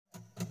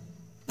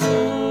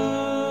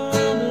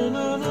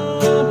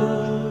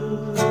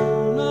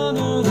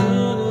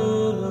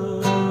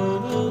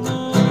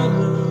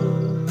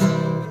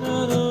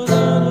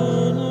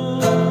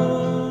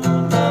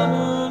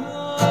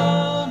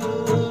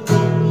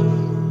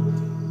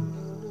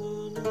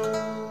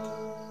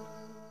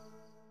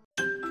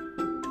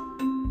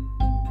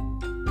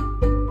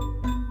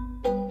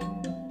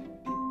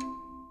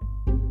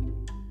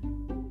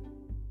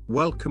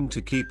Welcome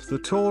to Keep the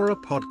Torah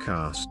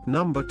podcast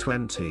number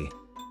 20.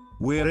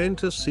 We're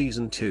into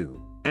season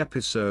 2,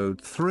 episode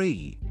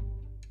 3.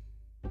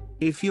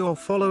 If you're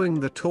following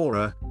the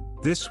Torah,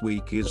 this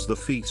week is the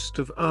Feast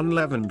of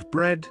Unleavened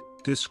Bread,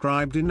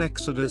 described in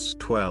Exodus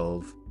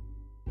 12.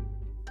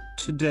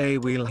 Today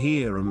we'll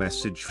hear a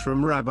message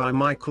from Rabbi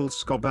Michael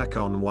Skobach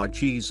on why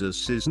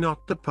Jesus is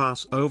not the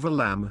Passover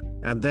lamb,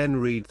 and then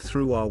read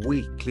through our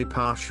weekly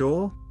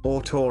Parsha,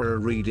 or Torah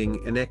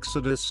reading in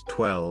Exodus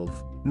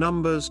 12,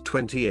 Numbers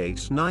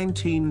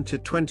 28:19 to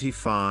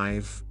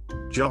 25,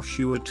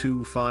 Joshua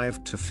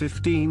 2:5 to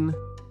 15,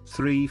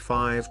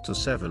 3:5 to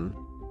 7,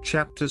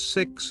 chapter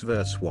 6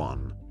 verse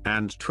 1,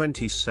 and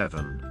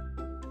 27.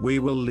 We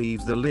will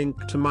leave the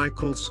link to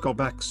Michael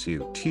Skobach's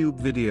YouTube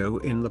video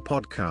in the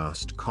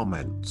podcast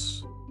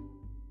comments.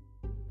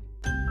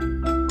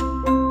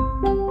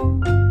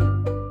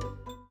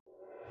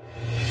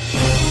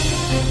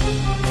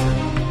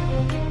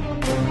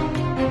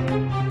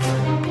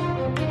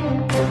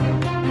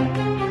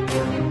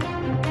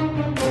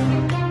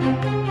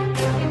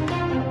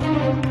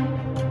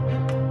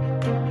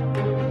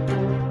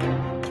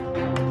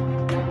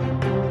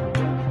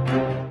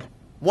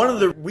 One of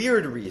the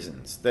weird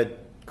reasons that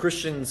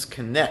Christians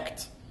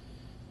connect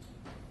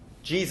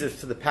Jesus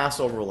to the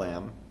Passover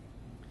lamb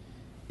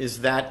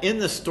is that in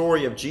the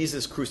story of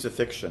Jesus'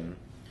 crucifixion,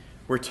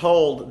 we're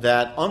told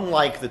that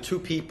unlike the two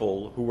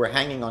people who were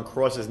hanging on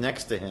crosses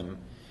next to him,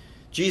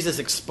 Jesus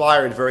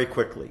expired very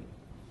quickly.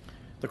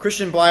 The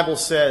Christian Bible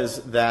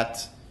says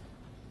that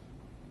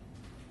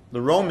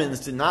the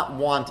Romans did not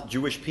want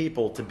Jewish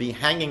people to be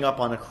hanging up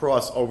on a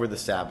cross over the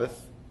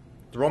Sabbath.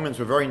 The Romans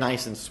were very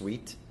nice and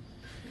sweet.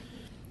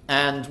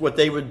 And what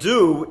they would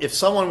do, if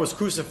someone was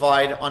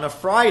crucified on a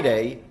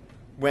Friday,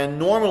 when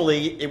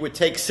normally it would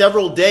take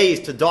several days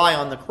to die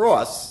on the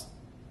cross,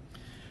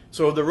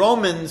 so the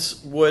Romans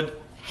would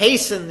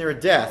hasten their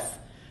death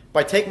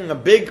by taking a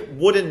big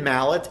wooden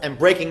mallet and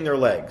breaking their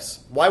legs.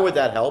 Why would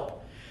that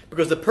help?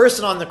 Because the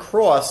person on the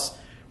cross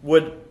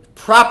would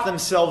prop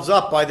themselves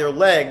up by their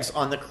legs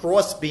on the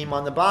crossbeam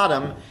on the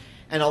bottom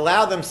and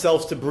allow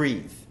themselves to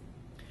breathe.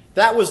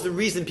 That was the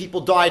reason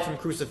people died from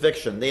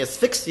crucifixion. They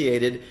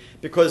asphyxiated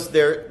because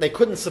they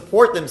couldn't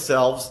support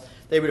themselves.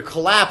 They would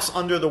collapse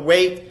under the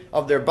weight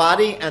of their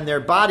body, and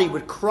their body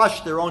would crush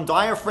their own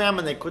diaphragm,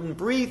 and they couldn't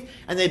breathe,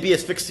 and they'd be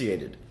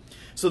asphyxiated.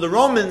 So the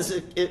Romans,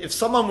 if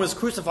someone was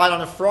crucified on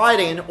a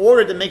Friday, in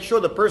order to make sure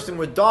the person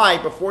would die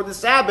before the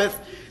Sabbath,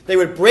 they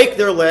would break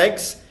their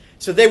legs,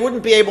 so they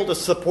wouldn't be able to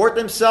support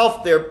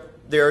themselves.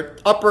 Their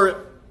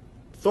upper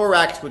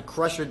thorax would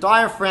crush their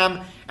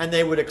diaphragm, and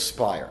they would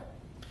expire.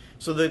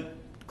 So the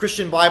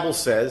Christian Bible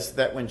says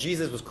that when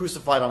Jesus was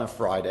crucified on a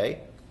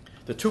Friday,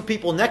 the two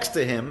people next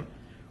to him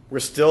were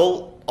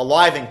still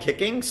alive and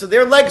kicking, so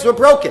their legs were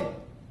broken.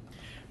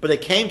 But they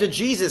came to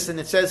Jesus, and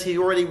it says he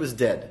already was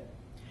dead.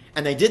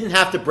 And they didn't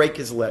have to break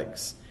his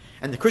legs.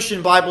 And the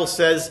Christian Bible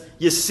says,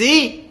 you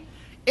see,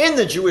 in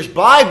the Jewish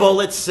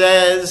Bible it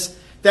says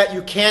that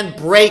you can't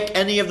break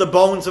any of the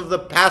bones of the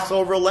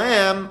Passover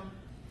lamb.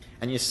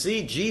 And you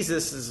see,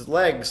 Jesus'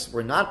 legs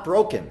were not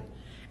broken.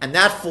 And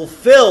that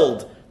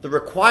fulfilled the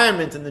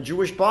requirement in the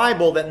Jewish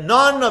Bible that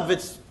none of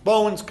its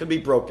bones could be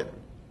broken.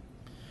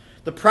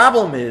 The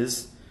problem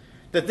is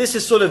that this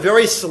is sort of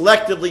very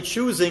selectively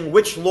choosing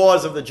which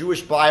laws of the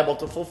Jewish Bible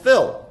to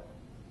fulfill.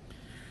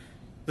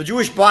 The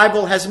Jewish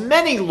Bible has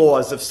many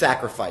laws of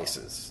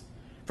sacrifices.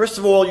 First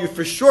of all, you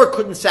for sure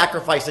couldn't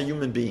sacrifice a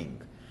human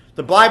being.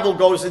 The Bible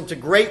goes into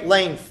great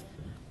length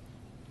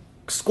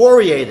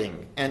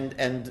excoriating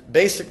and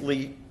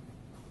basically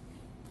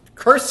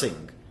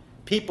cursing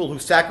people who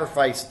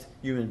sacrificed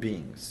human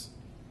beings.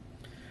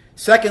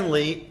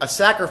 Secondly, a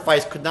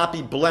sacrifice could not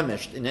be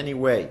blemished in any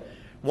way.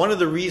 One of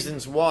the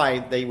reasons why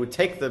they would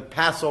take the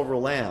Passover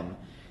lamb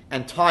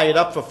and tie it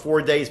up for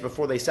 4 days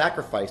before they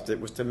sacrificed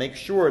it was to make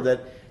sure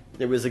that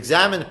it was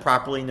examined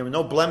properly and there were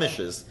no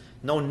blemishes,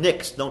 no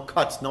nicks, no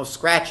cuts, no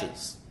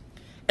scratches.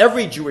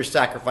 Every Jewish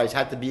sacrifice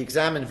had to be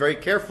examined very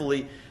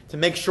carefully to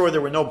make sure there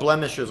were no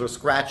blemishes or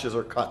scratches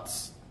or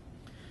cuts.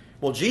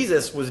 Well,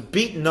 Jesus was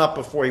beaten up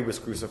before he was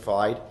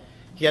crucified.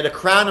 He had a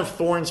crown of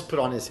thorns put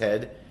on his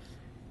head.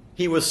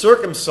 He was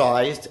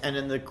circumcised, and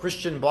in the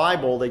Christian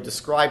Bible they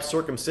describe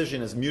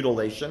circumcision as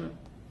mutilation.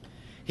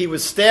 He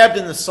was stabbed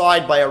in the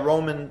side by a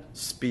Roman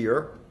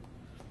spear.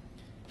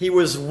 He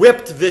was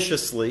whipped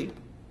viciously.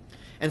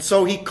 And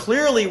so he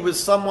clearly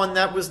was someone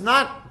that was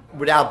not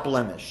without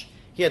blemish.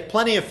 He had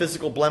plenty of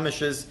physical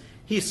blemishes.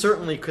 He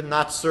certainly could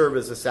not serve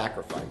as a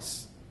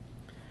sacrifice.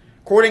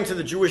 According to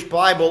the Jewish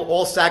Bible,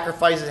 all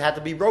sacrifices had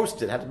to be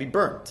roasted, had to be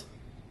burnt.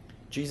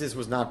 Jesus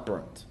was not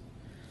burnt.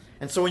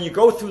 And so when you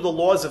go through the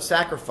laws of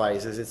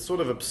sacrifices, it's sort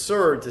of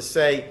absurd to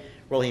say,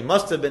 well, he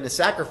must have been a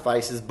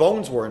sacrifice, his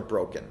bones weren't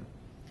broken.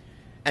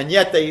 And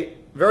yet they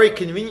very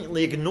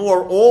conveniently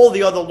ignore all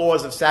the other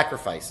laws of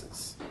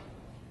sacrifices.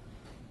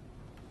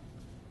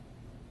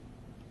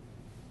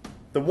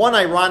 The one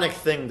ironic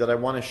thing that I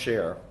want to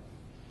share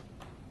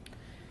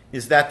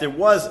is that there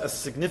was a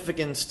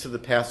significance to the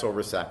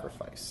Passover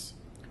sacrifice.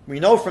 We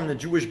know from the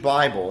Jewish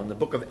Bible in the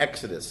book of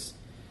Exodus,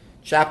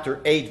 chapter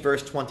 8,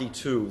 verse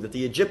 22, that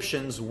the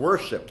Egyptians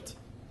worshipped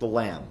the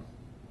lamb.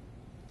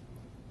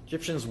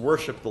 Egyptians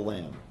worshipped the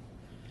lamb.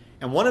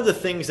 And one of the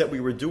things that we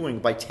were doing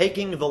by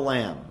taking the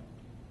lamb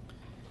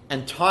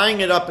and tying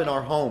it up in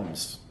our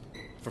homes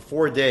for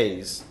 4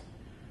 days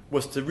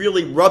was to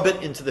really rub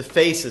it into the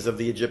faces of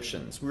the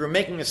Egyptians. We were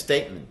making a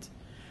statement.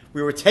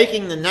 We were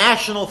taking the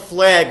national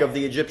flag of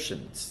the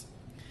Egyptians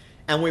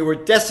and we were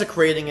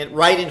desecrating it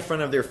right in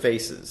front of their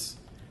faces.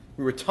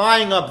 We were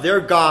tying up their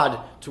God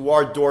to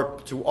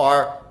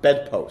our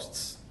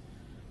bedposts.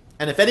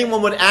 And if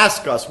anyone would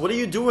ask us, what are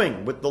you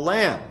doing with the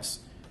lambs?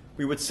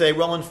 We would say,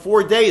 well, in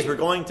 4 days we're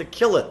going to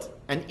kill it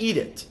and eat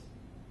it.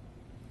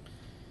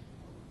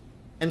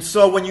 And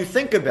so when you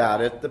think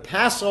about it, the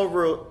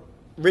Passover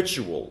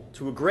ritual,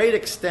 to a great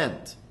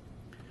extent,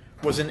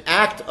 was an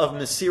act of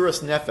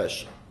Mesiras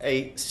Nefesh,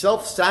 a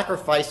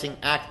self-sacrificing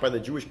act by the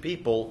Jewish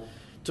people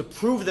to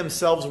prove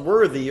themselves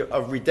worthy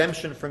of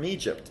redemption from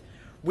Egypt.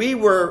 We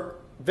were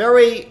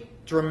very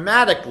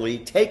dramatically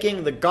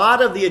taking the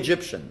God of the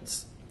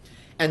Egyptians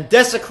and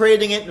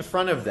desecrating it in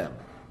front of them,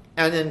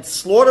 and then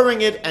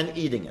slaughtering it and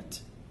eating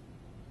it.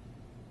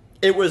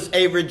 It was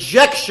a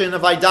rejection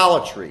of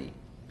idolatry.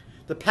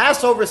 The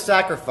Passover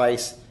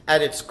sacrifice,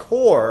 at its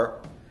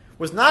core,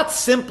 was not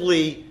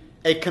simply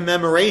a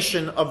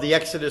commemoration of the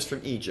Exodus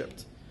from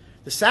Egypt.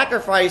 The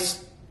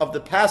sacrifice of the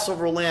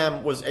Passover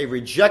lamb was a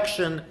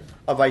rejection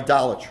of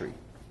idolatry.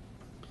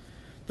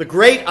 The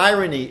great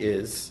irony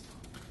is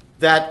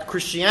that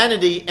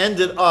Christianity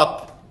ended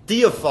up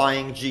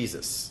deifying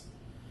Jesus.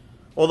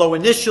 Although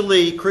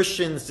initially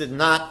Christians did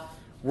not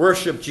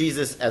worship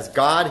Jesus as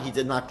God, he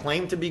did not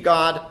claim to be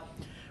God,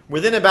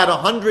 within about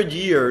 100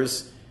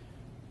 years,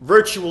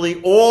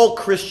 virtually all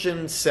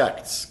Christian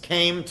sects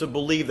came to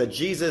believe that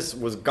Jesus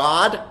was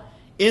God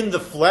in the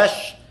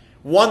flesh,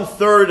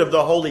 1/3 of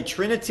the Holy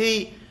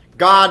Trinity,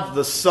 God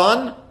the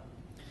Son.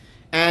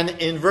 And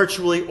in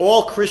virtually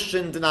all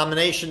Christian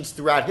denominations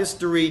throughout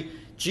history,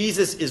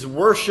 Jesus is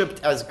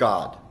worshipped as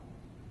God.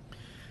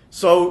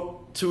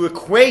 So to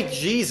equate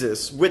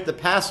Jesus with the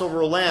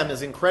Passover lamb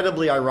is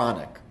incredibly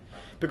ironic.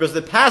 Because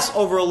the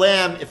Passover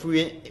lamb, if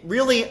we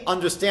really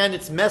understand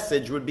its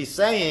message, would be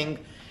saying,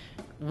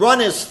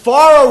 run as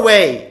far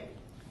away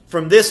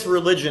from this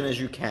religion as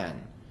you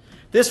can.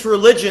 This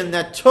religion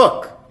that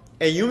took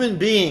a human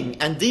being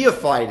and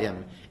deified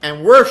him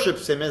and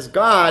worships him as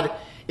God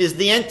is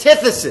the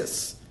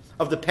antithesis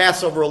of the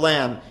Passover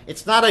lamb.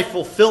 It's not a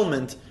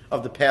fulfillment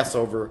of the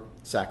Passover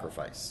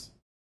sacrifice.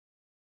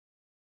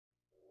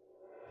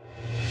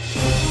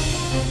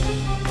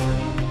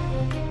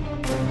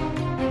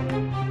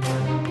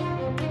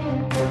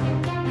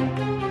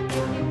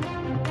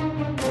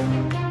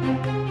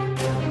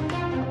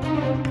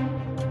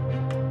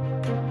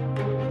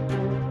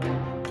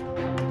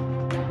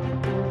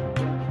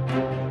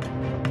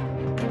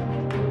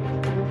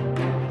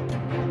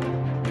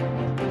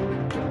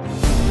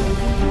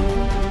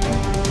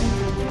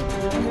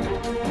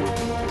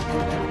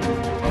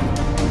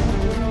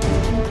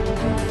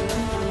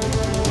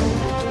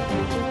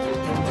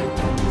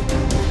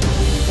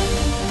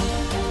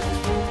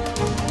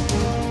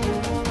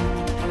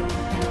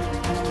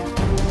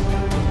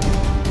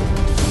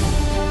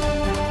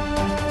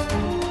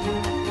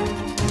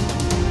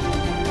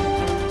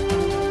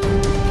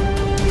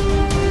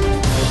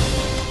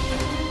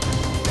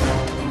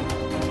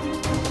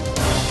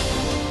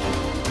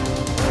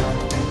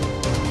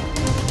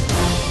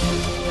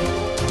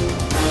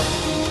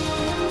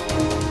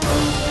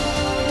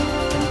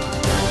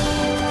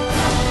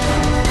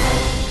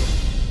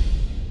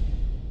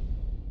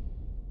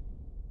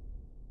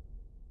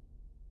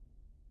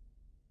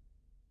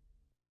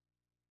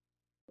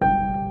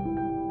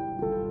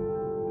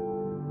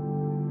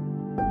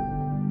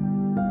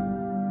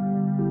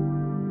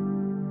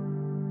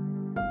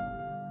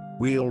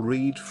 We'll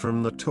read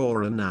from the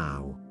Torah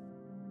now.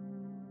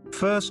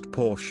 First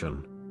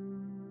portion.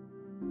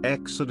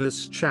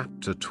 Exodus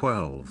chapter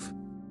 12.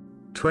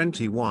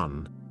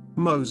 21.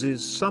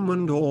 Moses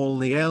summoned all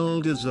the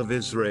elders of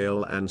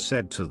Israel and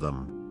said to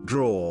them,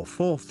 draw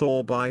forth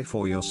or buy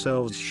for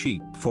yourselves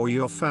sheep for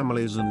your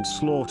families and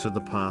slaughter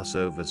the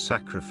Passover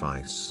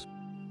sacrifice.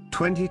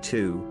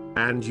 22.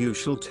 And you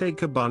shall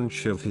take a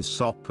bunch of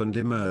hyssop and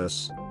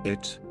immerse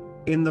it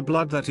in the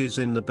blood that is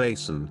in the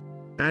basin.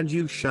 And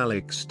you shall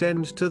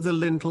extend to the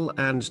lintel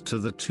and to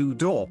the 2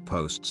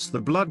 doorposts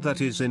the blood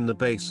that is in the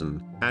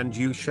basin, and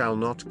you shall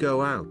not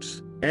go out,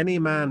 any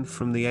man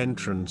from the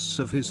entrance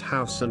of his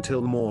house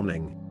until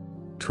morning.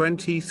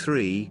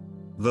 23.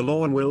 The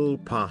Lord will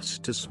pass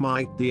to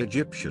smite the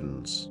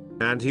Egyptians,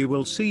 and he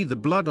will see the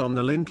blood on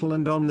the lintel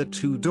and on the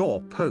 2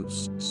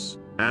 doorposts,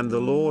 and the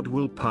Lord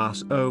will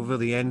pass over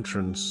the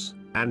entrance,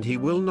 and he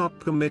will not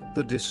permit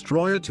the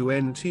destroyer to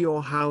enter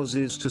your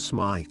houses to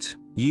smite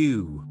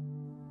you.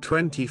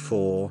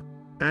 24.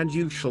 And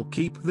you shall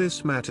keep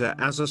this matter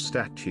as a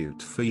statute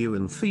for you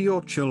and for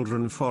your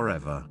children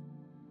forever.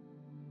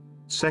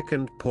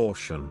 Second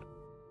portion.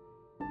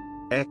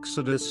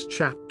 Exodus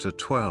chapter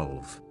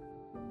 12.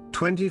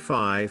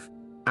 25.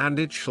 And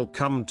it shall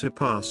come to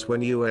pass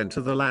when you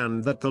enter the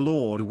land that the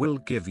Lord will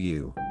give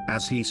you,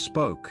 as he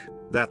spoke,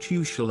 that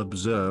you shall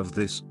observe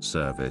this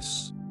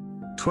service.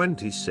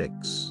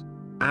 26.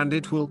 And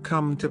it will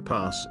come to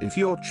pass if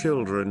your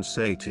children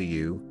say to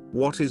you,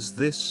 what is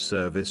this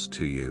service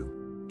to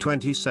you?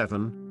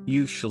 27.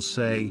 You shall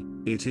say,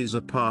 it is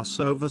a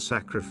Passover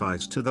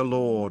sacrifice to the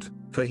Lord,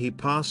 for he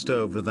passed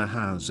over the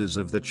houses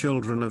of the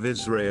children of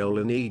Israel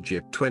in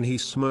Egypt when he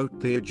smote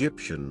the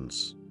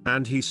Egyptians,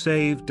 and he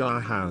saved our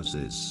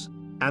houses.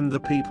 And the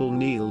people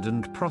kneeled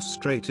and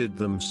prostrated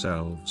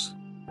themselves.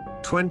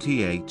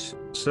 28.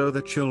 So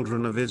the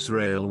children of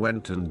Israel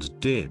went and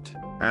did,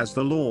 as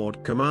the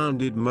Lord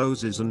commanded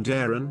Moses and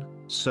Aaron,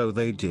 so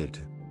they did.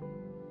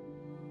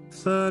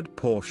 Third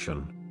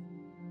portion.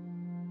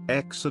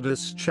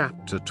 Exodus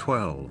chapter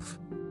 12.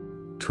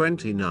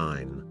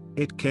 29.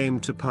 It came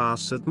to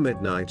pass at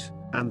midnight,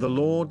 and the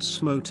Lord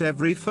smote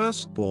every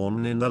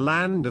firstborn in the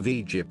land of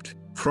Egypt,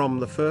 from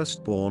the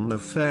firstborn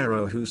of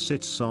Pharaoh who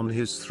sits on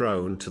his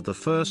throne to the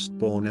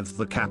firstborn of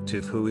the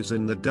captive who is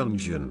in the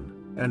dungeon,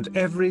 and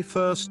every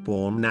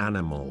firstborn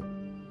animal.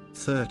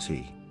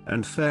 30.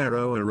 And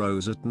Pharaoh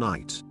arose at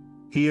night,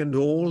 he and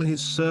all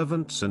his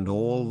servants and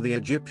all the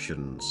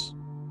Egyptians.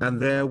 And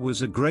there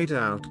was a great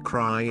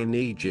outcry in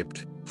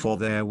Egypt, for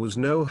there was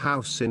no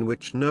house in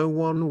which no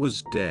one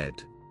was dead.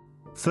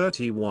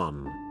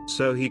 31.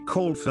 So he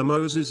called for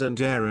Moses and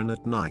Aaron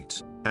at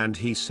night, and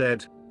he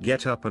said,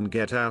 Get up and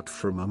get out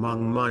from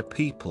among my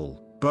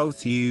people,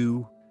 both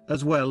you,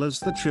 as well as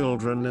the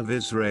children of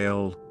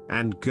Israel,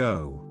 and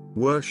go,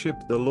 worship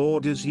the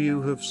Lord as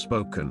you have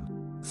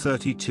spoken.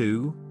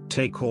 32.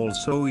 Take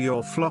also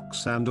your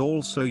flocks and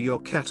also your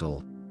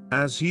cattle,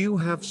 as you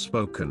have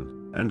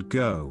spoken, and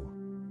go.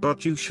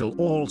 But you shall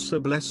also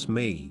bless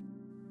me.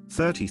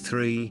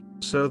 33.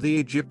 So the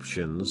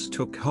Egyptians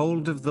took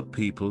hold of the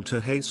people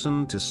to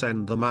hasten to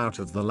send them out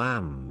of the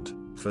land,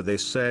 for they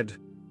said,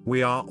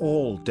 We are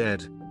all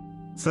dead.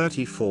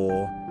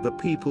 34. The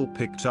people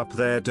picked up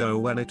their dough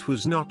when it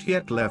was not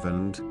yet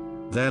leavened,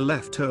 their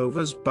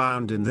leftovers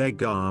bound in their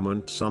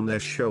garments on their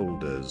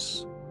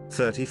shoulders.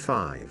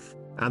 35.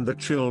 And the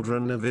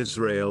children of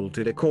Israel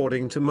did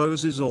according to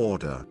Moses'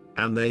 order,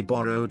 and they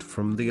borrowed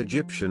from the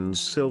Egyptians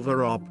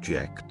silver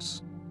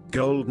objects,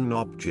 golden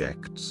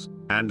objects,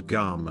 and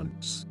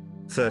garments.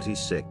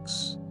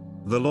 36.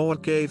 The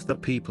Lord gave the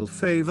people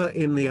favor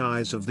in the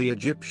eyes of the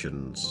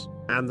Egyptians,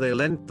 and they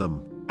lent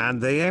them, and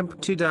they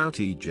emptied out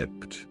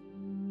Egypt.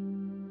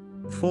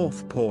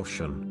 Fourth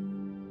portion.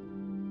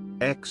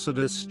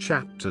 Exodus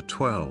chapter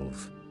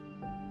 12.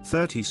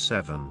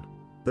 37.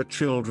 The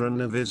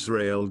children of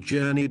Israel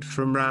journeyed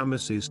from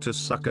Ramesses to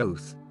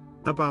Succoth,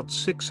 about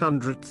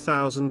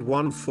 600,000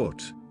 1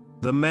 foot.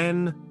 The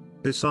men,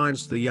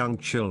 besides the young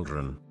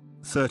children.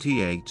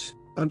 38.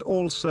 And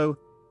also,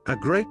 a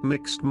great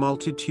mixed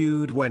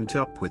multitude went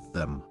up with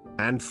them,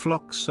 and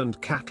flocks and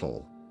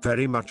cattle,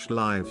 very much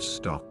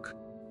livestock.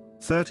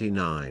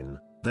 39.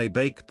 They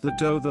baked the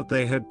dough that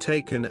they had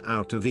taken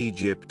out of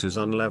Egypt as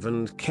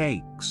unleavened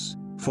cakes,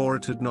 for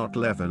it had not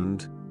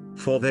leavened,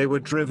 for they were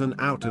driven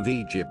out of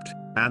Egypt,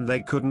 and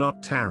they could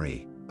not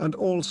tarry, and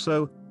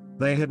also,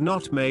 they had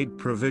not made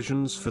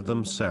provisions for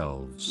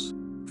themselves.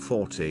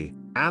 40.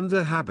 And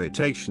the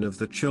habitation of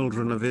the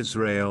children of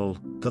Israel,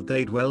 that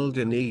they dwelled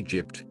in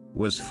Egypt,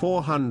 was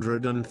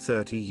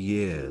 430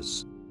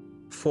 years.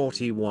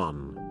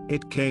 41.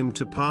 It came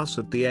to pass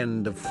at the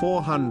end of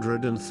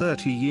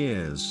 430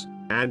 years,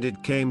 and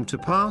it came to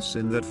pass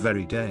in that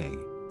very day,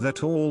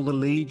 that all the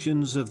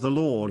legions of the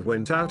Lord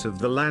went out of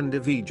the land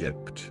of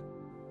Egypt.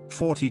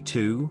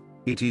 42.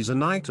 It is a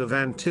night of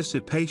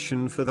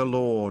anticipation for the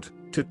Lord,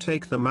 to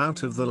take them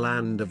out of the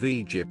land of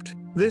Egypt.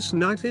 This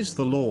night is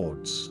the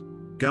Lord's,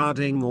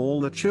 guarding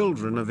all the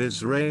children of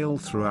Israel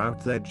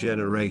throughout their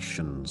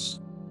generations.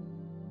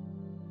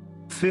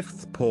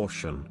 Fifth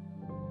portion.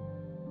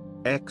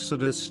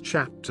 Exodus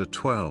chapter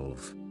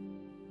 12.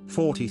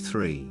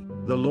 43.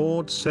 The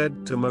Lord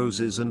said to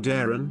Moses and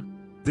Aaron,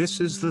 This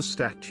is the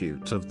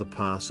statute of the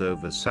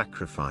Passover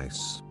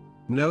sacrifice.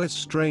 No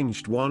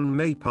estranged one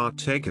may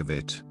partake of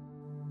it.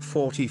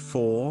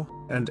 44.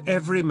 And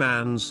every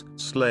man's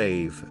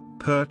slave,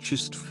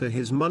 purchased for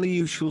his money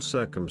you shall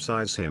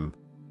circumcise him.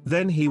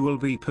 Then he will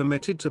be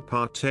permitted to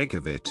partake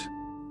of it.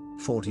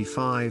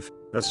 45.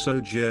 A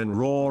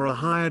sojourner or a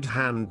hired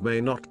hand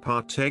may not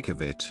partake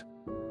of it.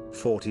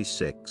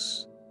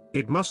 46.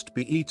 It must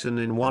be eaten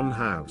in one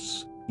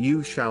house.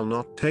 You shall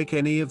not take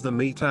any of the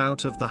meat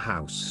out of the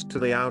house to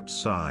the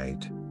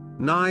outside.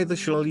 Neither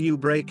shall you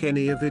break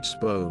any of its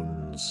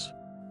bones.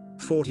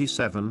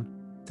 47.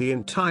 The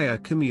entire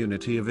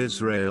community of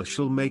Israel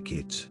shall make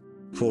it.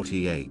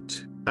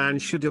 48.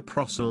 And should a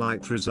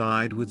proselyte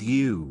reside with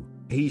you,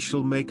 he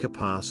shall make a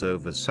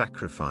Passover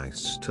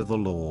sacrifice to the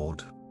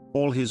Lord.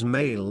 All his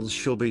males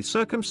shall be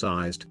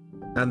circumcised,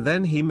 and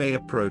then he may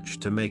approach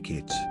to make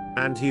it,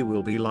 and he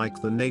will be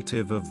like the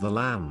native of the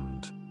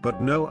land,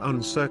 but no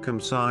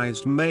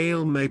uncircumcised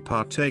male may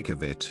partake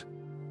of it.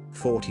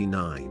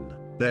 49.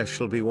 There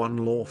shall be one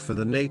law for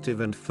the native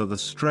and for the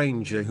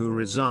stranger who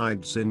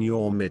resides in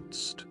your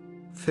midst.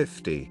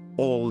 50.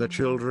 All the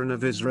children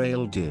of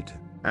Israel did,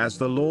 as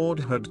the Lord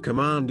had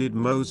commanded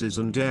Moses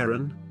and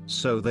Aaron,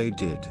 so they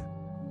did.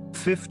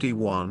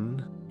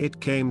 51.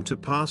 It came to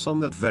pass on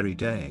that very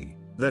day,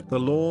 that the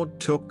Lord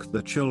took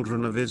the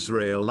children of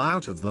Israel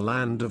out of the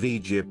land of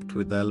Egypt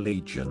with their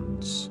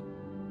legions.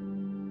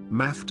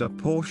 Mafta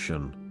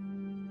portion.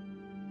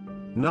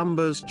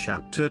 Numbers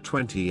chapter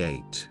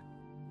 28.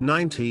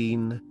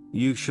 19.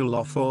 You shall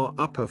offer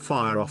up a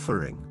fire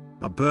offering,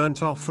 a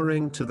burnt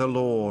offering to the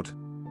Lord,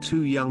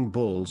 2 young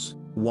bulls,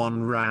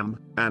 1 ram,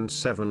 and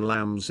 7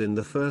 lambs in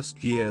the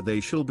first year.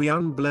 They shall be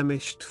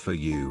unblemished for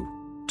you.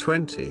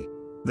 20.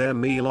 Their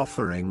meal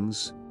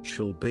offerings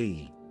shall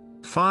be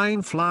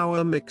fine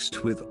flour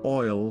mixed with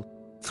oil,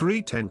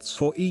 3/10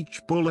 for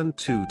each bull and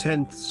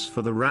 2/10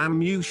 for the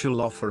ram you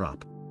shall offer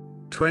up.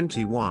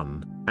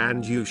 21.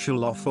 And you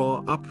shall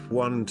offer up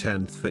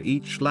 1/10 for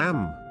each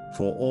lamb,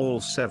 for all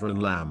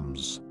 7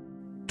 lambs.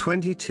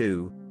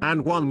 22.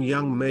 And 1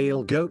 young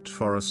male goat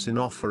for a sin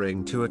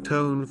offering to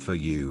atone for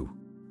you.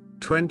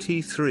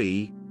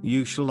 23.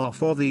 You shall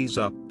offer these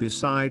up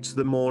besides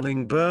the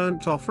morning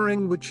burnt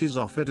offering which is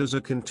offered as a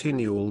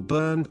continual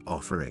burnt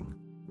offering.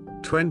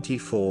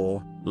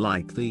 24.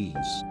 Like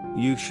these,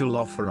 you shall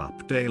offer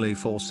up daily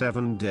for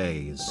 7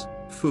 days,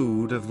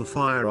 food of the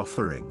fire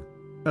offering,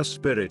 a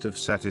spirit of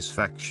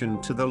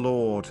satisfaction to the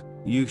Lord.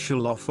 You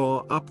shall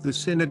offer up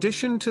this in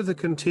addition to the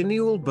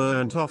continual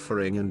burnt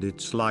offering and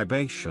its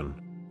libation.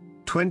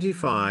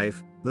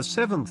 25. The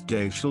 7th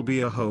day shall be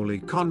a holy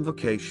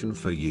convocation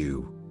for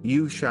you.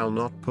 You shall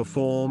not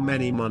perform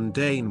any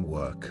mundane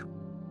work.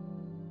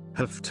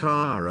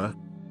 Haftarah.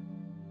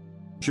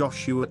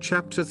 Joshua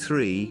chapter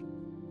 3.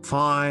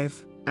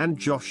 5. And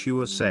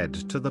Joshua said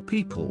to the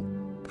people,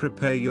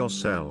 Prepare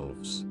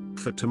yourselves,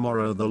 for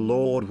tomorrow the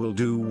Lord will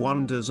do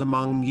wonders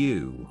among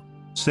you.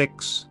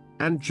 6.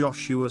 And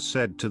Joshua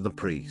said to the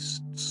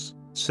priests,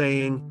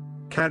 saying,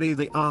 Carry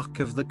the ark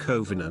of the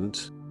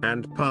covenant,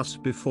 and pass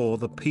before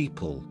the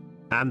people.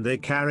 And they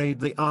carried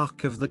the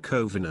ark of the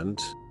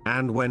covenant,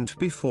 and went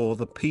before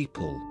the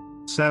people.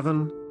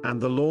 7.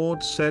 And the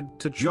Lord said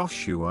to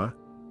Joshua,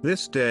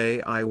 This day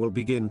I will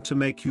begin to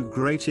make you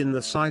great in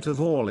the sight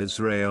of all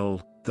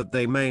Israel, that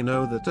they may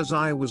know that as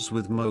I was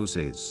with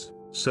Moses,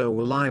 so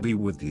will I be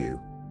with you.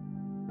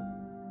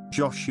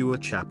 Joshua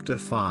chapter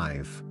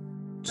 5.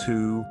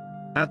 2.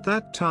 At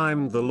that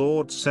time the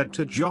Lord said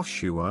to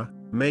Joshua,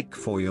 Make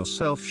for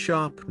yourself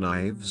sharp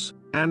knives,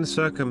 and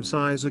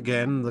circumcise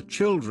again the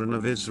children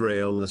of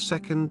Israel the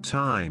 2nd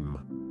time.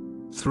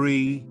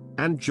 3.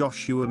 And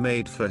Joshua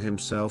made for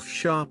himself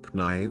sharp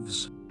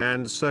knives,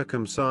 and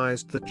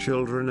circumcised the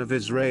children of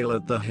Israel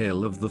at the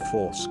hill of the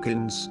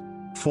foreskins.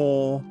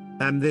 4.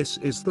 And this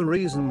is the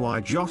reason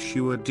why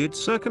Joshua did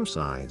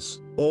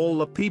circumcise all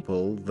the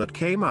people that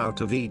came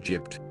out of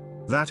Egypt,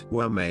 that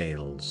were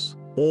males.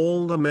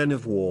 All the men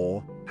of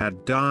war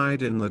had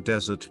died in the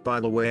desert by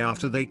the way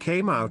after they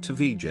came out of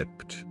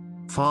Egypt.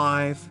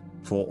 5.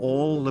 For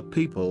all the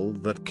people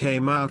that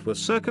came out were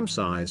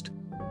circumcised,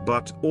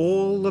 but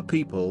all the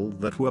people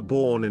that were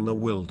born in the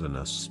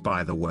wilderness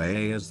by the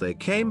way as they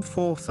came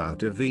forth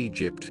out of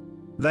Egypt,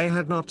 they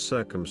had not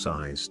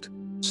circumcised.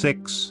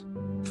 6.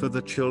 For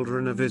the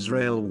children of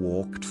Israel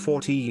walked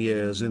 40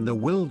 years in the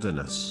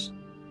wilderness,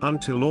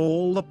 until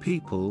all the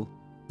people,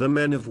 the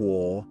men of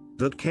war,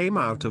 that came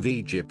out of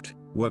Egypt,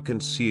 were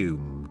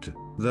consumed,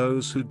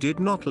 those who did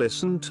not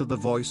listen to the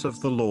voice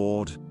of the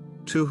Lord,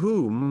 to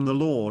whom the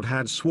Lord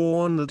had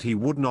sworn that he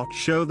would not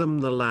show them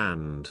the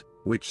land,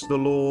 which the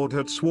Lord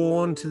had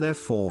sworn to their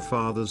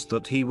forefathers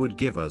that he would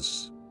give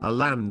us, a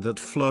land that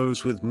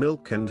flows with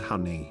milk and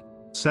honey.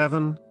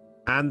 7.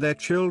 And their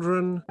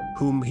children,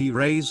 whom he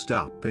raised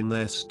up in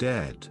their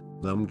stead,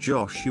 them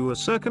Joshua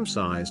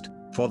circumcised,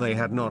 for they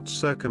had not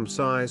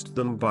circumcised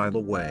them by the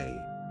way.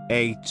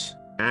 8.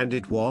 And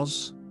it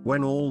was,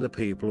 when all the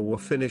people were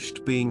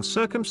finished being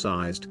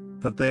circumcised,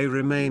 that they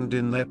remained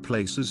in their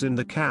places in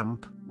the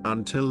camp,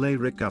 until they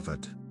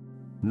recovered.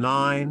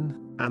 9.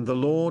 And the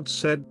Lord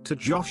said to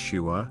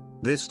Joshua,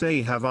 This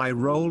day have I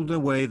rolled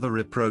away the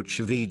reproach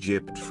of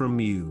Egypt from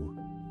you.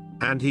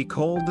 And he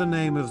called the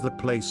name of the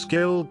place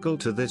Gilgal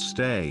to this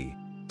day.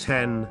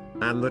 10.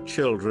 And the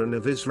children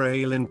of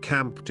Israel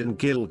encamped in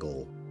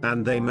Gilgal,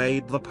 and they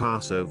made the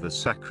Passover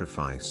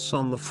sacrifice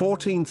on the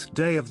 14th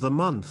day of the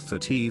month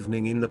at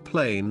evening in the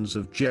plains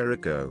of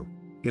Jericho.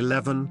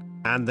 11.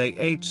 And they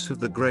ate of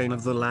the grain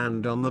of the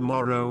land on the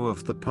morrow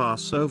of the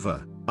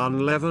Passover,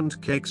 unleavened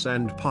cakes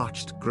and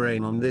parched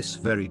grain on this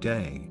very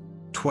day.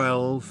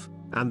 12.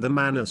 And the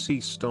manna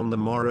ceased on the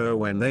morrow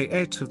when they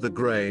ate of the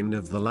grain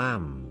of the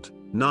land,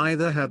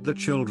 neither had the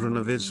children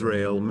of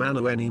Israel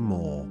manna any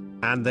more,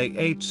 and they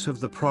ate of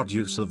the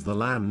produce of the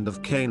land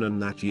of Canaan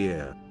that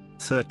year.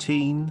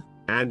 13.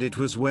 And it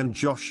was when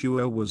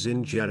Joshua was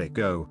in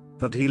Jericho,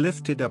 that he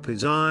lifted up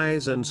his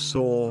eyes and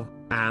saw,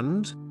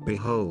 and,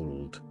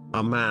 behold,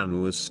 a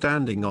man was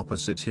standing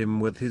opposite him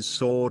with his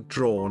sword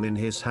drawn in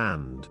his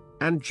hand,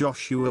 and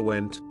Joshua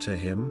went to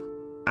him.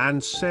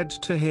 and said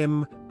to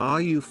him,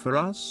 Are you for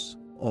us,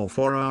 or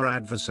for our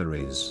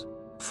adversaries?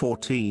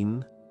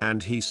 14,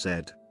 and he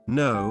said,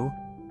 No,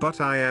 but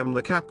I am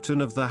the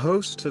captain of the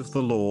host of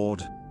the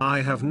Lord,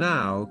 I have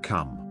now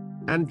come.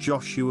 And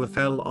Joshua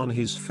fell on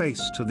his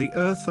face to the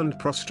earth and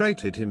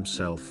prostrated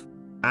himself,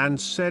 and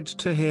said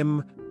to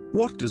him,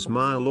 What does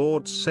my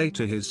Lord say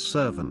to his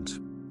servant?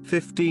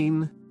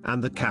 15,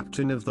 and the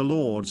captain of the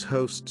Lord's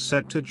host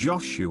said to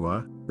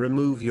Joshua,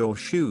 Remove your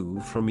shoe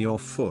from your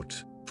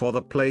foot, for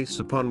the place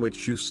upon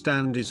which you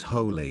stand is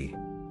holy.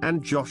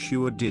 And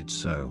Joshua did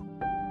so.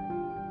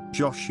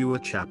 Joshua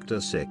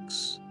chapter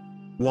 6.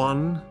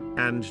 1,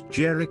 and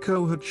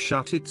Jericho had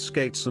shut its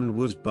gates and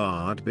was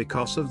barred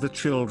because of the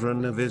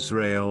children of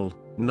Israel,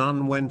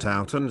 none went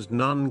out and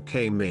none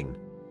came in.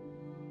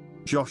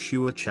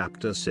 Joshua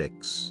chapter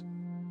 6.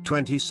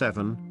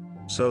 27,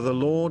 so the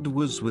Lord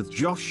was with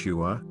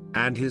Joshua,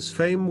 and his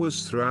fame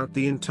was throughout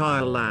the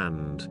entire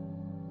land.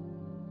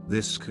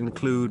 This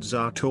concludes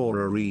our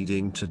Torah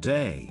reading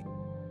today.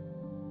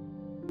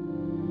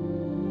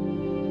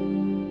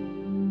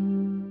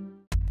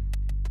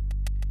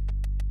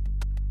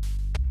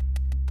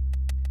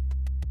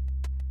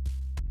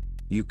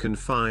 You can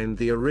find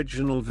the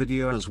original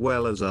video as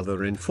well as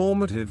other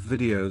informative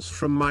videos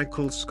from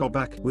Michael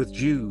Skobach with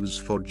Jews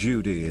for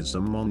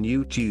Judaism on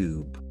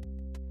YouTube.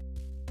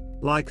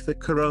 Like the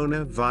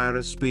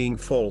coronavirus being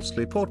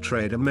falsely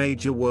portrayed a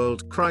major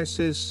world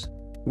crisis,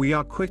 we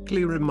are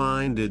quickly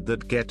reminded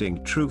that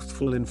getting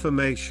truthful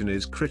information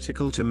is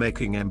critical to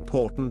making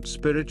important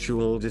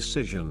spiritual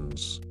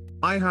decisions.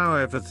 I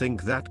however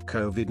think that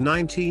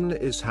COVID-19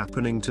 is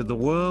happening to the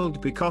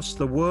world because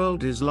the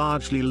world is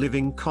largely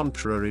living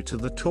contrary to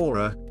the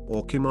Torah,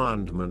 or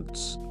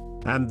commandments.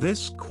 And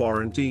this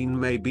quarantine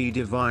may be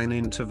divine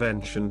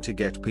intervention to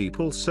get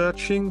people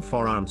searching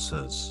for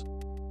answers.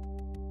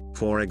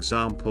 For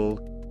example,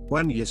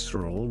 when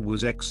Yisrael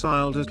was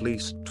exiled at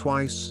least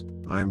twice,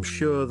 I'm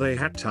sure they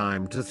had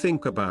time to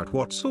think about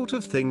what sort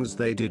of things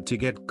they did to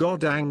get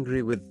God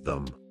angry with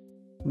them.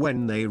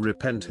 When they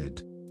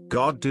repented,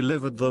 God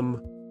delivered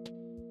them.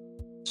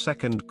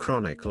 2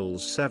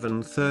 Chronicles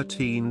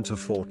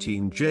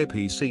 7:13-14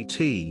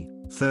 JPCT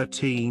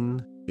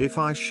 13, If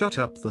I shut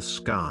up the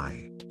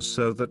sky,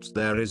 so that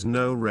there is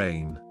no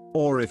rain,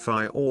 or if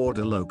I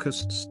order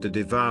locusts to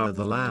devour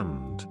the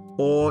land,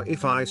 or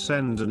if I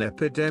send an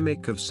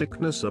epidemic of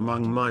sickness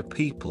among my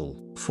people.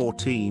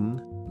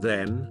 14,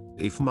 then,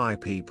 if my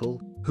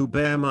people, who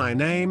bear my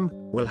name,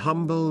 will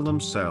humble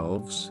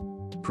themselves,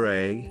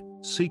 pray,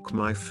 seek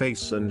my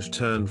face and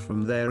turn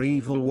from their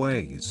evil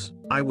ways,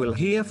 I will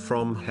hear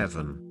from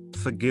heaven,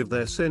 forgive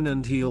their sin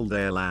and heal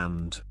their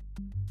land.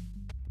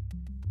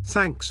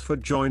 Thanks for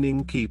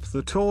joining Keep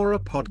the Torah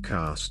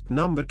podcast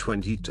number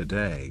 20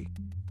 today.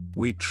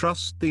 We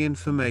trust the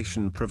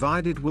information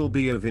provided will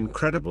be of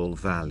incredible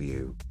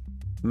value.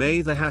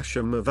 May the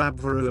Hashem of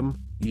Avraham,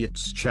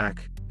 Yitzchak,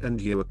 and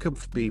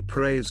Yaakov be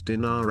praised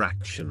in our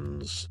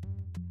actions.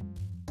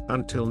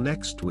 Until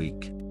next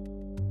week.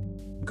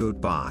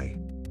 Goodbye.